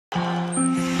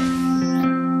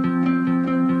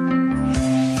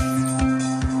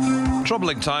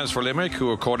Troubling times for Limerick,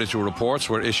 who according to reports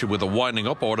were issued with a winding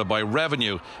up order by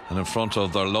Revenue, and in front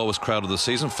of their lowest crowd of the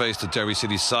season faced a Derry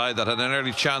City side that had an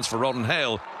early chance for Roden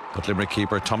Hale, but Limerick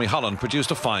keeper Tommy Holland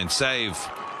produced a fine save.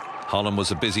 Holland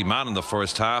was a busy man in the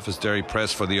first half as Derry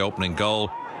pressed for the opening goal.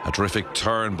 A terrific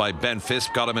turn by Ben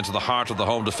Fisp got him into the heart of the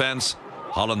home defence.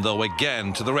 Holland, though,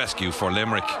 again to the rescue for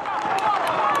Limerick.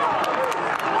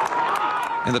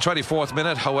 In the 24th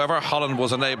minute, however, Holland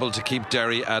was unable to keep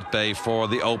Derry at bay for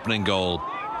the opening goal.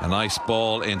 A nice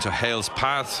ball into Hale's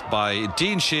path by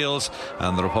Dean Shields,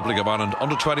 and the Republic of Ireland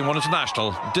under-21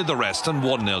 international did the rest, and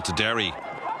 1-0 to Derry.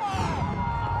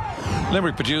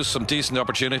 Limerick produced some decent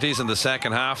opportunities in the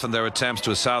second half in their attempts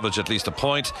to salvage at least a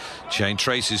point. Shane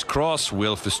Tracy's cross,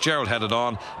 Will Fitzgerald headed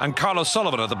on, and Carlos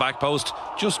Sullivan at the back post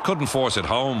just couldn't force it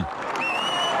home.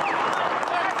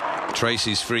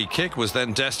 Tracy's free kick was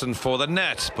then destined for the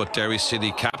net, but Derry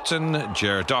City captain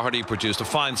Ger Doherty produced a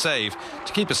fine save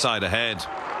to keep his side ahead.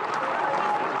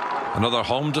 Another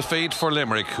home defeat for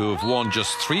Limerick, who have won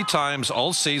just 3 times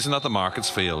all season at the Markets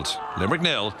Field. Limerick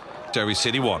 0, Derry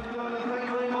City 1.